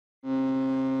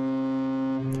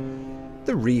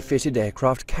The refitted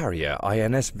aircraft carrier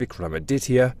INS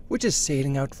Vikramaditya, which is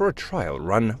sailing out for a trial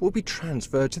run, will be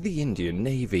transferred to the Indian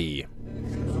Navy.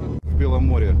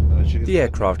 The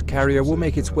aircraft carrier will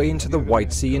make its way into the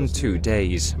White Sea in 2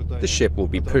 days. The ship will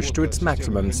be pushed to its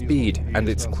maximum speed and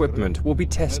its equipment will be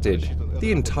tested.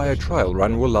 The entire trial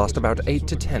run will last about 8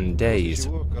 to 10 days.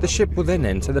 The ship will then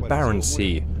enter the Barents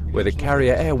Sea, where the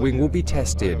carrier air wing will be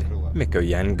tested.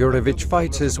 Mikoyan Gurevich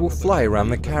fighters will fly around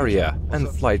the carrier, and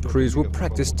flight crews will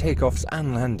practice takeoffs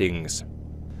and landings.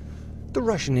 The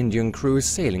Russian-Indian crew is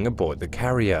sailing aboard the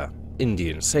carrier.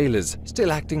 Indian sailors, still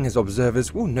acting as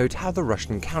observers, will note how the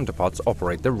Russian counterparts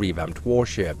operate the revamped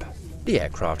warship. The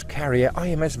aircraft carrier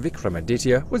INS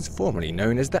Vikramaditya was formerly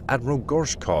known as the Admiral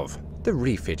Gorshkov. The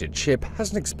refitted ship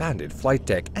has an expanded flight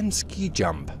deck and ski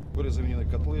jump.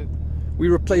 We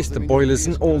replaced the boilers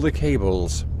and all the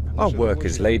cables. Our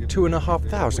workers laid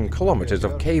 2,500 kilometers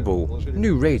of cable.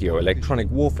 New radio-electronic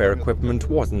warfare equipment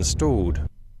was installed.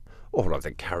 All of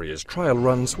the carrier's trial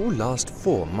runs will last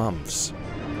 4 months.